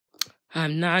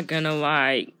I'm not gonna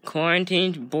lie,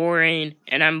 quarantine's boring,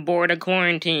 and I'm bored of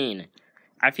quarantine.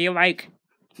 I feel like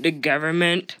the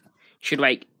government should,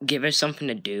 give us something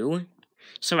to do.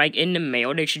 So, in the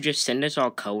mail, they should just send us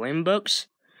all coloring books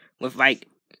with,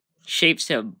 shapes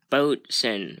of boats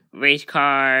and race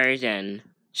cars and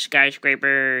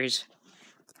skyscrapers.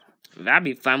 That'd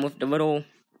be fun with the little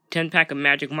 10-pack of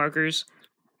magic markers.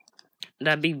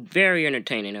 That'd be very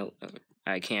entertaining. Oh,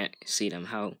 I can't see them.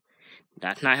 How?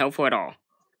 That's not helpful at all.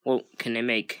 Well, can they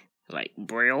make,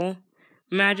 Braille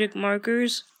magic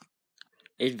markers?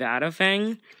 Is that a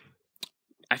thing?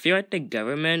 I feel like the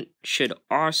government should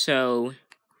also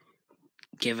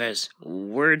give us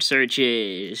word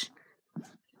searches.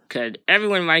 Because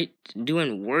everyone likes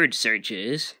doing word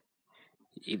searches.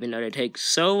 Even though they take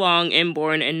so long and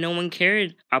boring and no one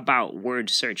cared about word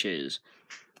searches.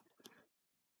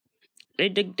 They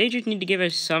just need to give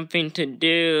us something to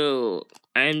do.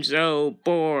 I'm so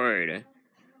bored.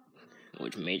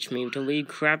 Which makes me to make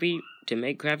crappy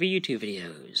YouTube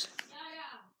videos.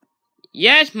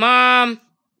 Yes, Mom!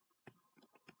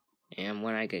 And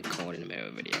when I get called in the middle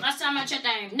of a video. Last time I checked,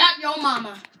 I am not your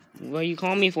mama. What you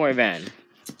call me for, then?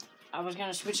 I was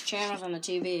gonna switch channels on the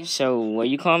TV. So, what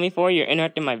you call me for? You're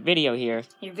interrupting my video here.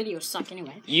 Your videos suck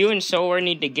anyway. You and Solar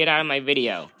need to get out of my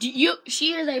video.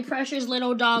 She is a precious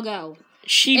little doggo.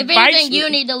 She if bites anything, me. you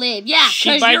need to leave. Yeah, She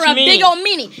because bites you're a me. big old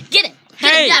meanie. Get him.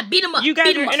 Hey, yeah, beat him up. You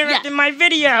guys are interrupting my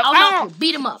video. I'll help you.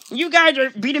 Beat him up. You guys are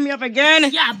beating me up again.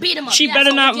 Yeah, beat him up. She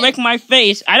better not lick my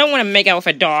face. I don't want to make out with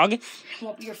a dog.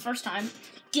 Won't be your first time.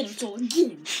 Get him, Solar.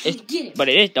 Get him. Get him. But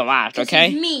it is the last,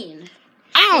 okay? He's mean.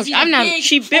 Ouch! I'm not.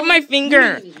 She bit my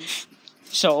finger.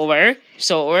 Solar,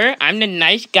 I'm the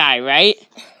nice guy, right?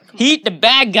 He's the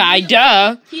bad guy,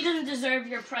 duh. He doesn't deserve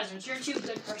your presence. You're too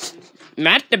good for him.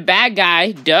 Matt's the bad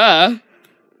guy, duh.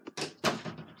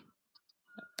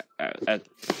 And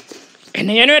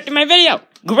they interrupted my video.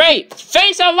 Great.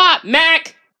 Thanks a lot,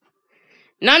 Mac.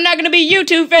 Now I'm not gonna be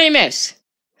YouTube famous.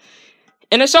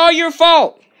 And it's all your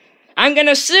fault. I'm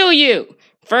gonna sue you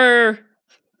for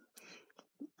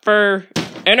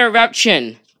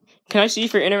interruption. Can I see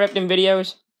for interrupting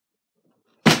videos?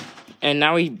 And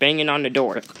now he's banging on the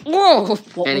door. Whoa!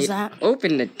 What was that?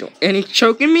 Open the door. And he's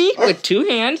choking me with 2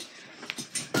 hands.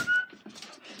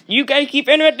 You guys keep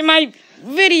interrupting my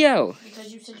video.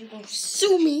 Because you said you're going to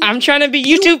sue me. I'm trying to be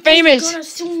YouTube famous. You're going to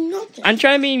sue nothing. I'm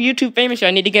trying to be YouTube famous, so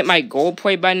I need to get my gold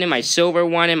play button and my silver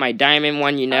one and my diamond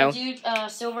one, you know? Dude,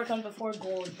 silver comes before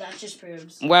gold. That just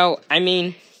proves. Well, I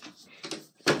mean...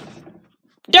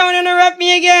 Don't interrupt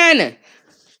me again!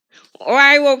 Or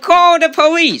I will call the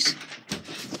police.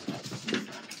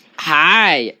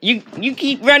 Hi. You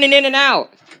keep running in and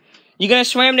out. You gonna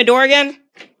slam the door again?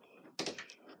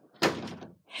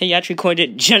 Hey, I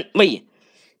recorded it gently.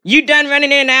 You done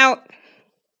running in and out?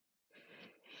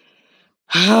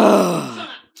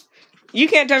 You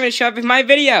can't tell me to shut up with my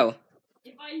video.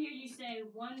 If I hear you say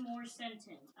one more sentence,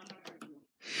 I'm gonna hurt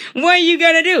you. What are you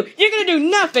gonna do? You're gonna do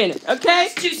nothing, okay?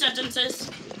 That's 2 sentences.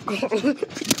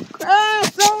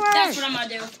 That's what I'm gonna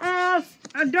do.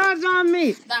 A dog's on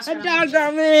me. That's A what dog's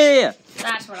on me.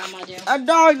 That's what I'm gonna do. A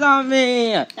dog's on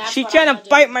me. She's what trying I'm to gonna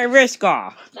bite do. my wrist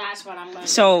off. That's what I'm gonna do.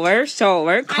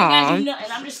 Solar, calm. I ain't gotta do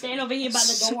nothing. I'm just standing over here by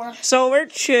the door. Solar,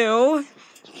 chill.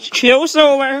 Chill,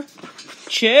 Solar.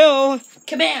 Chill.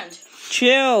 Command.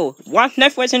 Chill. Watch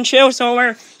Netflix and chill,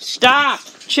 Solar. Stop.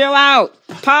 Chill out.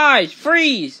 Pause.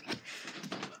 Freeze.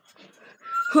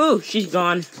 Whew, she's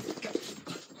gone.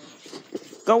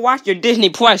 Go watch your Disney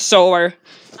Plus, Solar.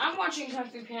 I'm watching Kung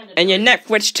Fu Panda. And your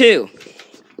Netflix, too.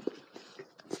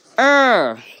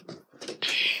 Go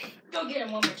get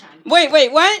him one more time.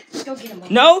 Wait, what? Go get him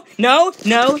one No.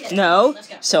 Let's go.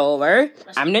 Solar,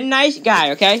 I'm the nice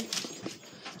guy, okay?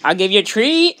 I'll give you a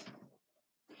treat.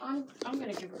 I'm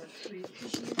gonna give her a treat.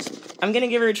 I'm gonna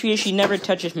give her a treat if she never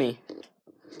touches me.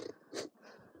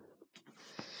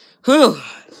 Whew.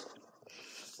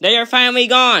 They are finally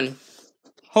gone.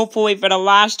 Hopefully for the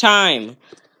last time.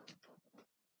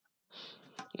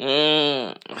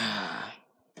 Whew.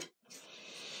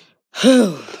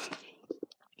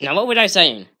 Now, what was I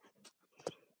saying?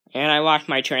 And I lost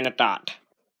my train of thought.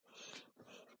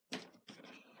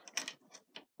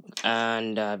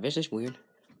 And, this is weird.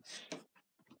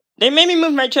 They made me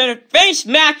move my train of... Face,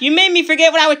 Mac! You made me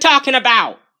forget what I was talking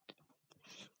about!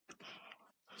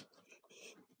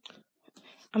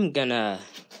 I'm gonna...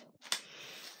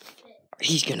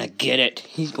 He's gonna get it.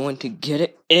 He's going to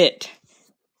get it.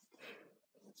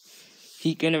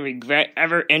 He's gonna regret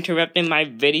ever interrupting my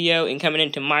video and coming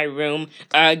into my room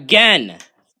again.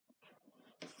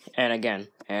 And again.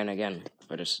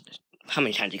 For this, how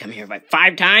many times did he come here? Like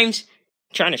 5 times?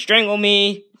 Trying to strangle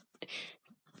me.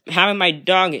 having my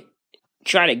dog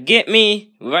try to get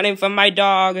me, running from my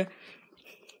dog.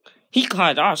 He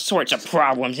caused all sorts of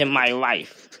problems in my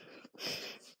life.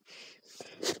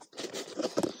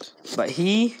 But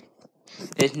he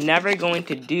is never going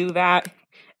to do that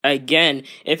again.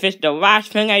 If it's the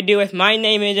last thing I do, if my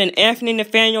name isn't Anthony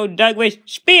Nathaniel Douglas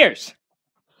Spears.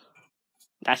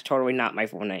 That's totally not my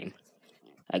full name.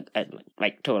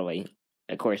 Like, totally.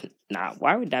 Of course not.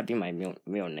 Why would that be my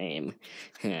real name?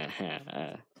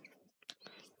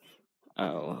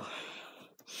 Oh.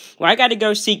 Well, I gotta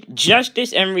go seek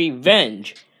justice and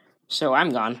revenge. So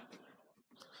I'm gone.